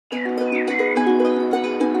Hold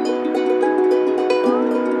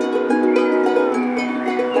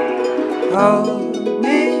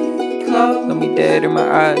me close, look me dead in my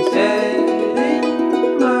eyes,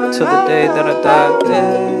 till the day that I die.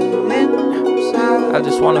 I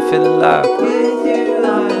just wanna feel alive.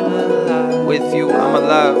 With you, I'm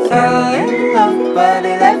alive. Fell in love, but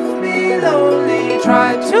it left me lonely.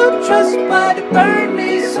 Tried to trust, but it burned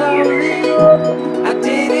me slowly. I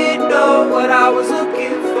didn't know what I was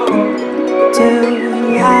looking for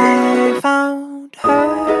till I found her.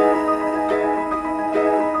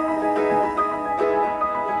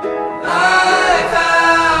 I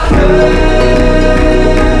found her.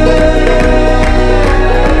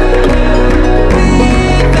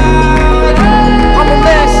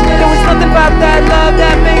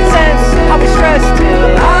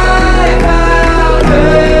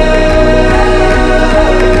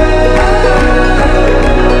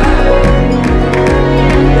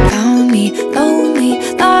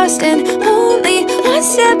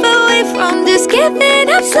 Step away from just giving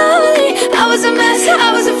up slowly. I was a mess,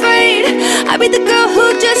 I was afraid. I'd be the girl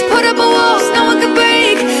who just put up a wall no one could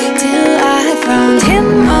break. Till I found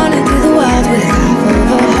him running through the wild with half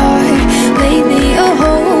of a heart. Made me a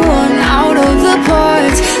whole one out of the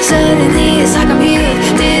parts. Suddenly it's like I'm healed.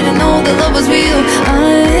 Didn't know that love was real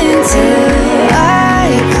until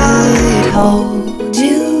I could hold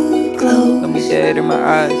you close. Let me dead in my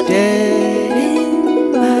eyes,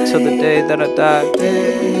 till the day that I die.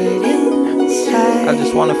 I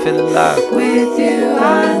just wanna feel alive. With you,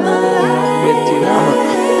 I'm alive. With you, I'm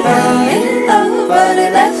alive. Fell in love, but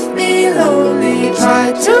it left me lonely.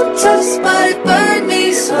 Tried to trust, but it burned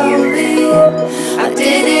me slowly. I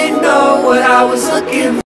didn't know what I was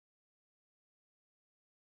looking for.